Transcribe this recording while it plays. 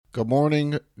Good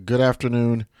morning, good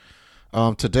afternoon.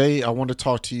 Today I want to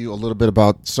talk to you a little bit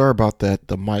about, sorry about that,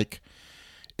 the mic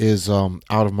is out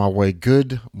of my way.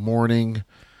 Good morning,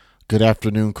 good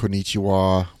afternoon,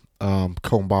 konnichiwa,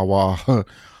 konbawa.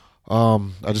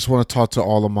 I just want to talk to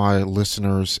all of my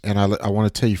listeners, and I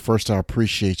want to tell you first, I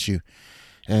appreciate you.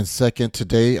 And second,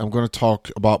 today I'm going to talk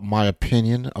about my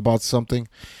opinion about something.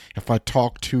 If I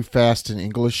talk too fast in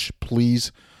English,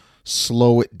 please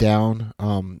slow it down.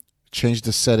 Change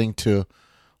the setting to zero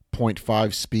point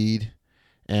 0.5 speed.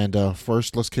 And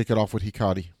first, let's kick it off with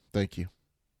Hikari. Thank you.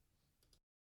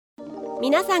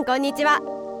 皆さんこんにちは。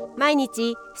毎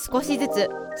日少しずつ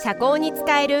社交に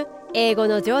使える英語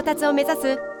の上達を目指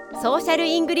すソーシャル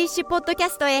イングリッシュポッドキャ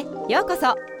ストへようこ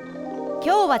そ。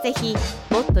今日はぜひ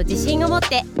もっと自信を持っ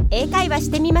て英会話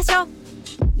してみましょう。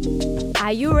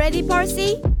Are you ready,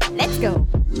 Percy? Let's go!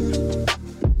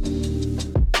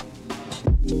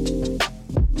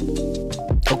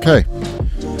 Okay,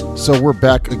 so we're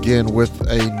back again with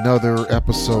another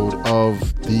episode of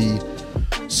the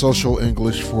Social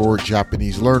English for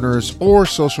Japanese Learners or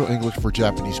Social English for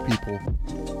Japanese People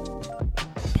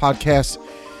podcast.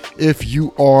 If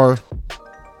you are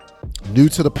new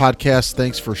to the podcast,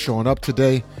 thanks for showing up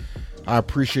today. I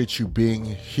appreciate you being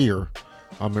here.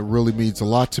 It really means a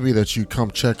lot to me that you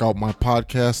come check out my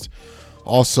podcast.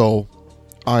 Also,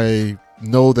 I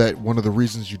know that one of the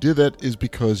reasons you did that is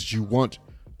because you want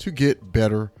to get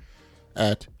better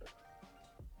at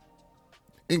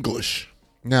English.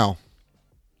 Now,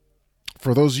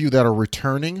 for those of you that are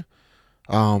returning,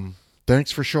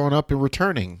 thanks for showing up and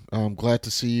returning. I'm glad to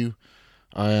see you.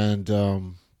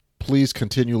 And please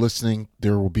continue listening.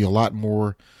 There will be a lot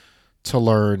more to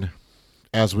learn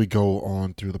as we go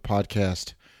on through the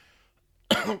podcast.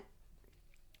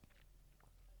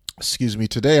 Excuse me.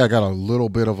 Today I got a little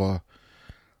bit of a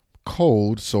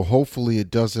cold, so hopefully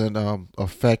it doesn't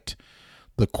affect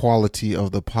the quality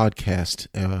of the podcast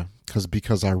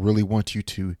because I really want you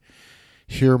to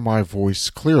hear my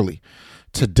voice clearly.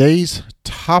 Today's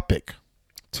topic.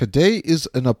 Today is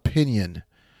an opinion.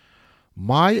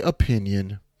 My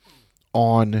opinion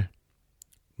on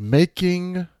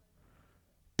making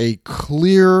a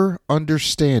clear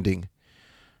understanding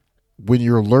when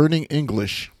you're learning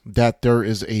English that there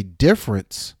is a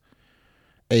difference,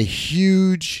 a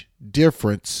huge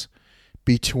difference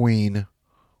between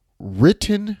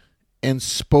written and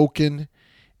spoken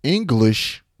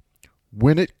English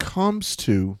when it comes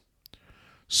to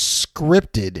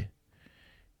scripted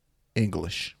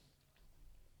English.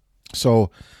 So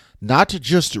not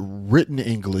just written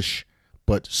English,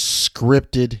 but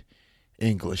scripted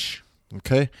English.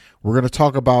 Okay? We're going to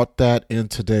talk about that in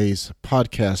today's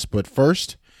podcast. But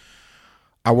first,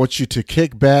 I want you to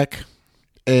kick back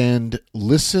and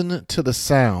listen to the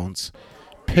sounds.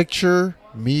 Picture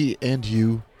me and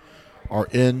you are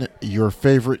in your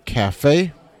favorite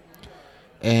cafe,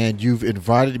 and you've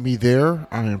invited me there.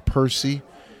 I am Percy,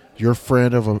 your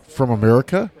friend from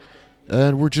America,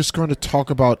 and we're just going to talk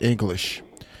about English.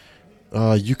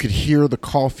 You could hear the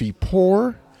coffee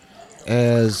pour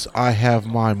as I have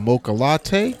my mocha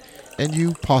latte and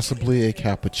you possibly a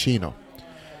cappuccino.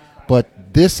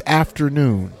 But this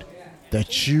afternoon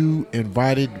that you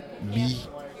invited me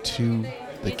to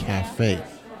the cafe,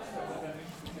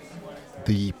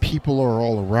 the people are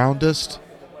all around us.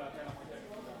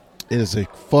 It is a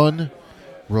fun,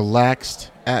 relaxed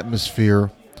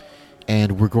atmosphere,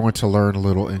 and we're going to learn a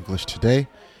little English today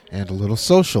and a little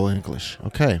social English.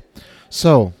 Okay,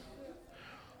 so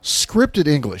scripted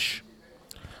English.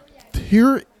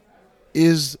 Here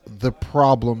is the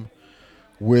problem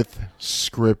with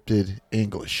scripted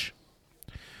English.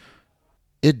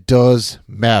 It does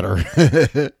matter.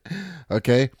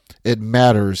 Okay? It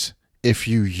matters if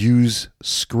you use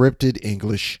scripted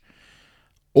English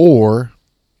or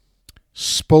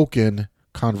spoken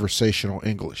conversational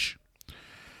English.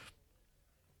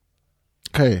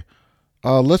 Okay.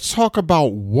 Let's talk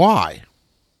about why.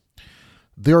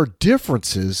 There are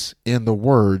differences in the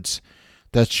words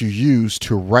that you use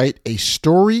to write a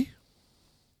story,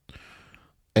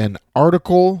 an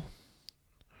article,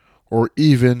 or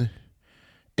even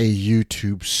a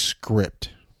YouTube script.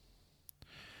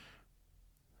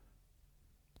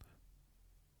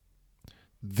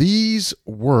 These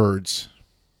words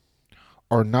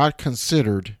are not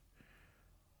considered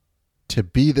to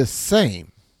be the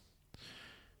same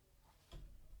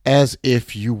as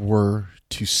if you were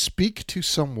to speak to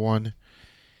someone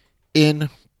in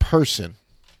person.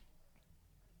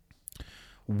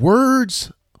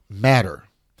 Words matter.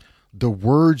 The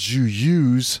words you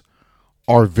use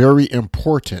are very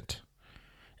important,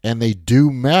 and they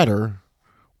do matter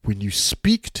when you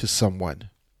speak to someone.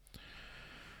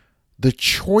 the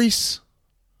choice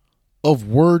of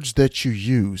words that you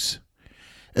use,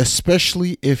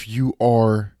 especially if you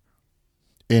are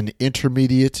an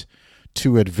intermediate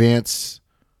to advanced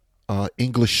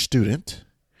English student,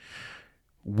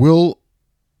 will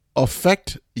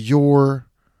affect your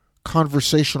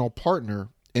conversational partner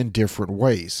in different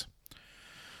ways.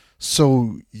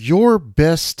 So your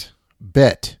best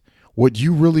bet, what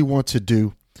you really want to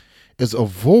do, is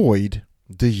avoid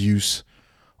the use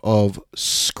of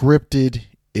scripted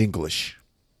English.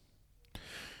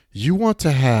 You want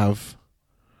to have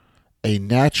a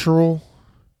natural,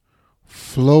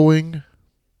 flowing,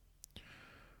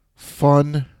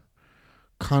 fun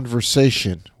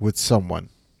conversation with someone.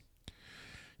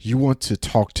 You want to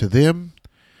talk to them,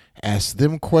 ask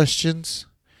them questions,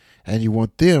 and you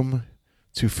want them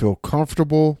to feel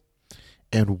comfortable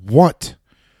and want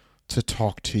to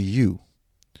talk to you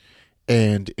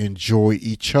and enjoy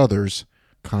each other's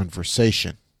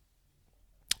conversation.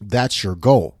 That's your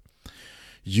goal.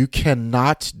 You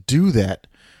cannot do that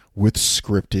with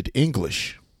scripted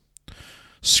English.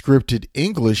 Scripted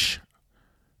English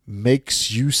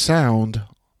makes you sound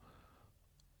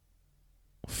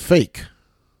fake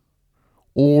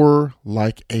or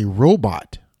like a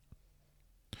robot.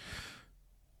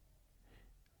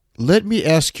 Let me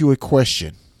ask you a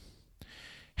question.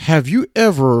 Have you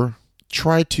ever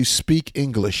tried to speak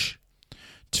English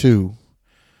to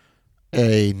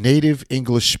a native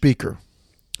English speaker?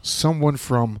 Someone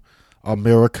from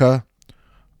America,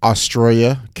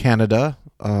 Australia, Canada,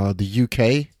 the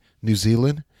UK, New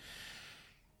Zealand.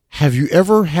 Have you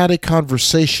ever had a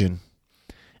conversation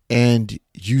and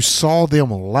you saw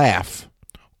them laugh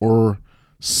or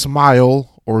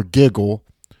smile or giggle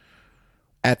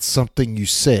at something you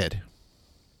said?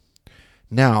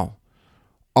 Now,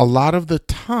 a lot of the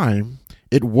time,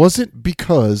 it wasn't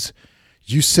because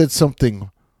you said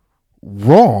something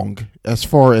wrong as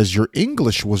far as your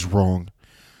English was wrong,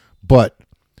 but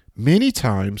many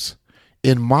times,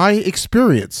 in my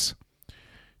experience,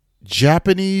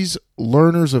 Japanese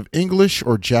learners of English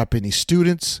or Japanese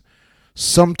students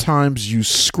sometimes use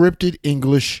scripted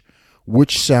English,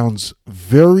 which sounds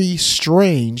very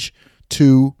strange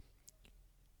to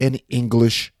an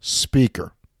English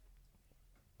speaker.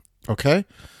 Okay?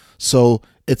 So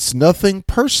it's nothing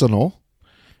personal.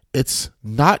 It's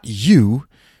not you.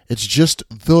 It's just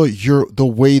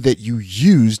the way that you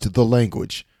used the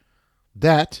language.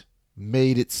 That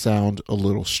made it sound a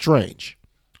little strange.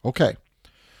 Okay.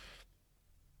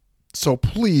 So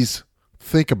please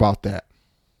think about that.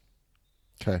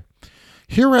 Okay.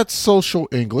 Here at Social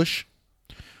English,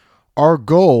 our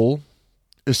goal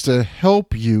is to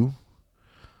help you,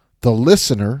 the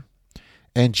listener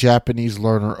and Japanese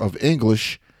learner of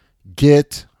English,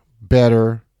 get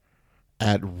better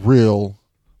at real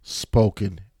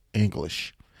spoken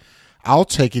English. I'll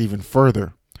take it even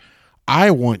further.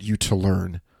 I want you to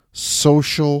learn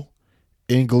social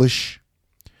English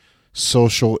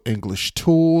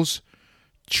tools,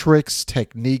 tricks,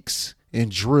 techniques,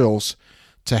 and drills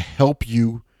to help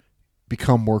you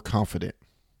become more confident.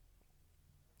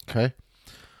 Okay?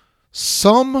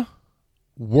 Some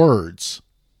words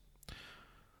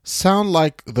sound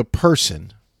like the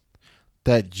person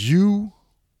that you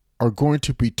are going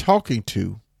to be talking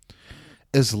to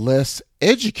is less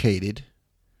educated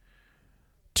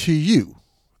to you,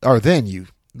 or than you,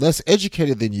 less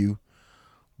educated than you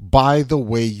by the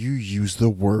way you use the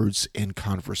words in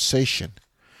conversation.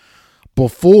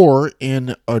 Before,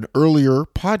 in an earlier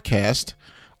podcast,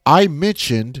 I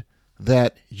mentioned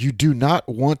that you do not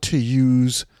want to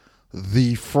use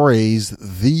the phrase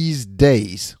these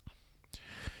days.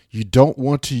 You don't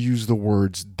want to use the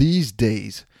words these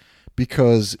days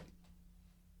because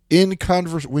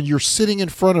when you're sitting in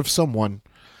front of someone,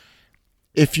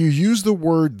 if you use the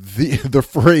word the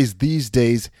phrase these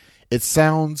days, it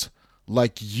sounds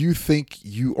like you think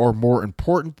you are more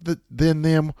important than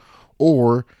them,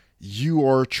 or you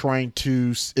are trying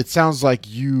to, it sounds like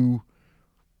you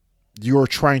are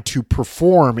trying to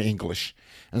perform English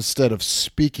instead of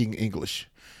speaking English,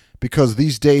 because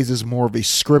these days is more of a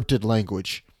scripted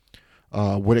language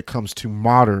when it comes to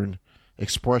modern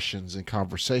expressions in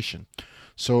conversation.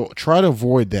 So try to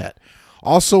avoid that.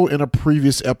 Also, in a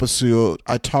previous episode,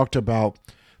 I talked about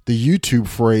the YouTube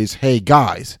phrase, hey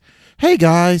guys. Hey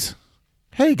guys.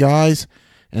 Hey guys.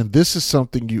 And this is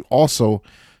something you also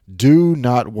do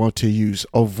not want to use.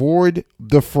 Avoid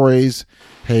the phrase,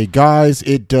 hey guys.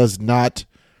 It does not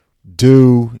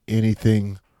do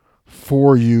anything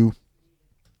for you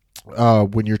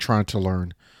when you're trying to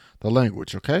learn the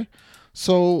language, okay?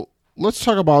 So let's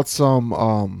talk about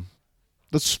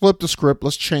let's flip the script.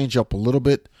 Let's change up a little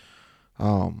bit.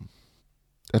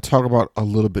 and talk about a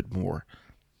little bit more.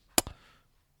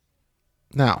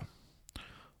 Now,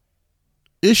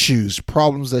 issues,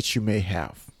 problems that you may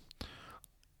have.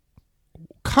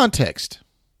 Context.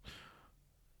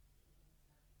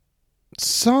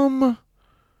 Some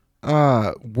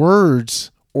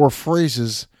words or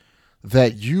phrases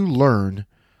that you learn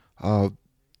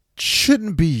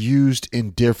shouldn't be used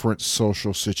in different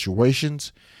social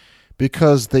situations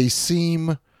because they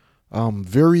seem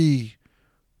very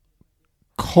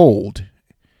cold.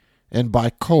 And by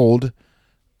cold,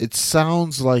 it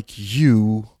sounds like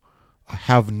you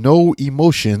have no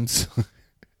emotions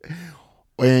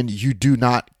and you do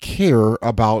not care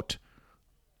about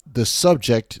the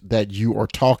subject that you are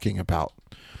talking about.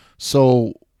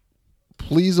 So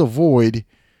please avoid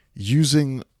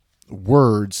using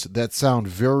words that sound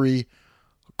very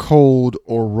cold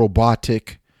or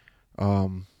robotic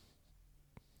in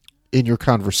your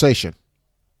conversation.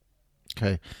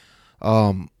 Okay.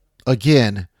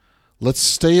 Again, let's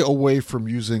stay away from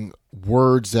using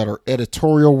words that are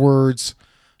editorial words,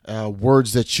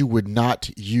 words that you would not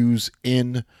use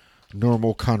in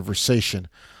normal conversation.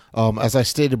 As I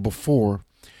stated before,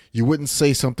 you wouldn't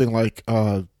say something like,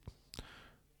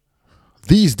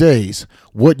 these days.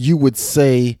 What you would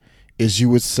say is you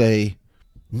would say,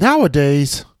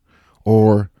 nowadays,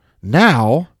 or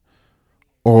now,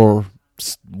 or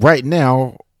right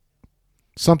now,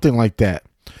 something like that.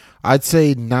 I'd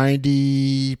say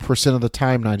 90% of the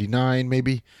time, 99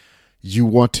 maybe, you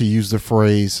want to use the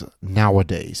phrase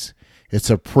nowadays. It's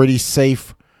a pretty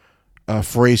safe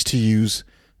phrase to use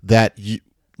that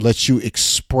lets you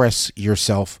express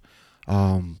yourself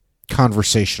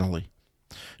conversationally.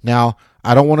 Now,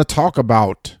 I don't want to talk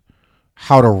about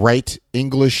how to write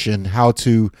English and how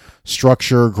to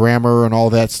structure grammar and all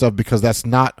that stuff because that's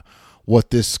not what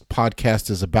this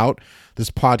podcast is about. This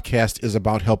podcast is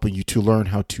about helping you to learn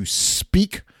how to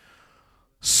speak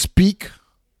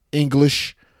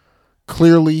English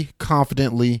clearly,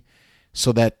 confidently,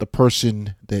 so that the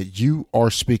person that you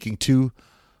are speaking to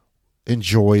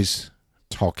enjoys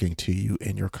talking to you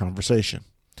in your conversation.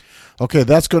 Okay,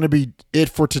 that's going to be it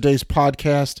for today's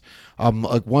podcast.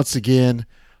 Once again,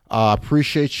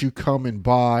 appreciate you coming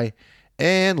by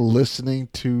and listening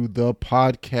to the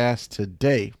podcast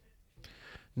today.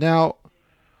 Now,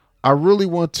 I really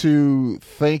want to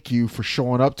thank you for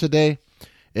showing up today.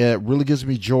 It really gives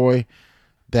me joy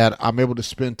that I'm able to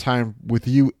spend time with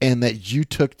you and that you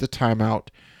took the time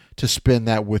out to spend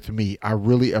that with me. I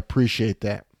really appreciate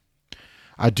that.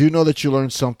 I do know that you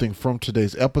learned something from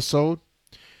today's episode,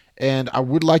 and I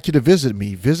would like you to visit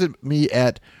me. Visit me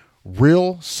at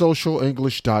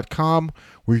realsocialenglish.com,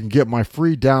 where you can get my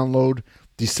free download,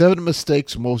 The 7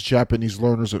 Mistakes Most Japanese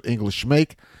Learners of English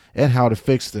Make and How to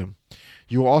Fix Them.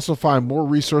 You will also find more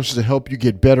resources to help you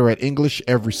get better at English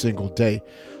every single day.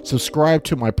 Subscribe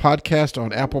to my podcast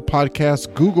on Apple Podcasts,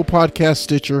 Google Podcasts,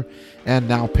 Stitcher, and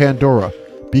now Pandora.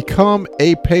 Become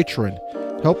a patron.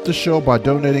 Help the show by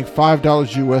donating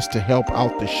 $5 US to help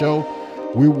out the show.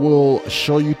 We will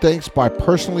show you thanks by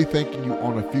personally thanking you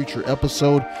on a future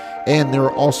episode. And there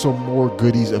are also more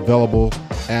goodies available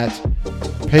at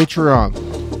Patreon.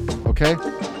 Okay?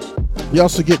 You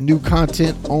also get new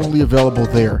content only available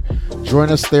there.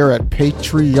 Join us there at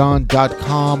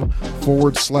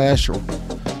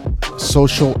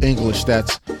patreon.com/social English.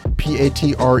 That's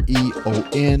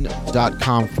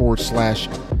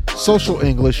patreon.com/social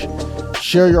English.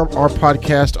 Share our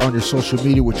podcast on your social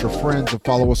media with your friends and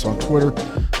follow us on Twitter,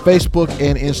 Facebook,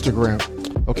 and Instagram.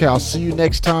 Okay, I'll see you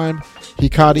next time.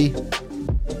 Hikari,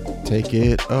 take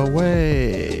it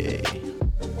away.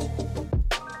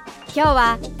 今日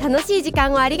は楽しい時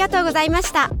間をありがとうございま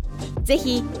した。ぜ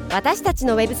ひ私たち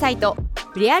のウェブサイト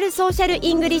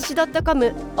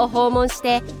realsocialenglish.com を訪問し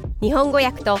て日本語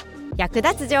訳と役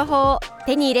立つ情報を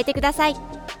手に入れてください。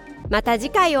また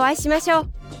次回お会いしましょ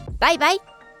う。バイバイ。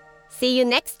See you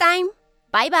next time.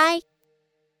 Bye bye.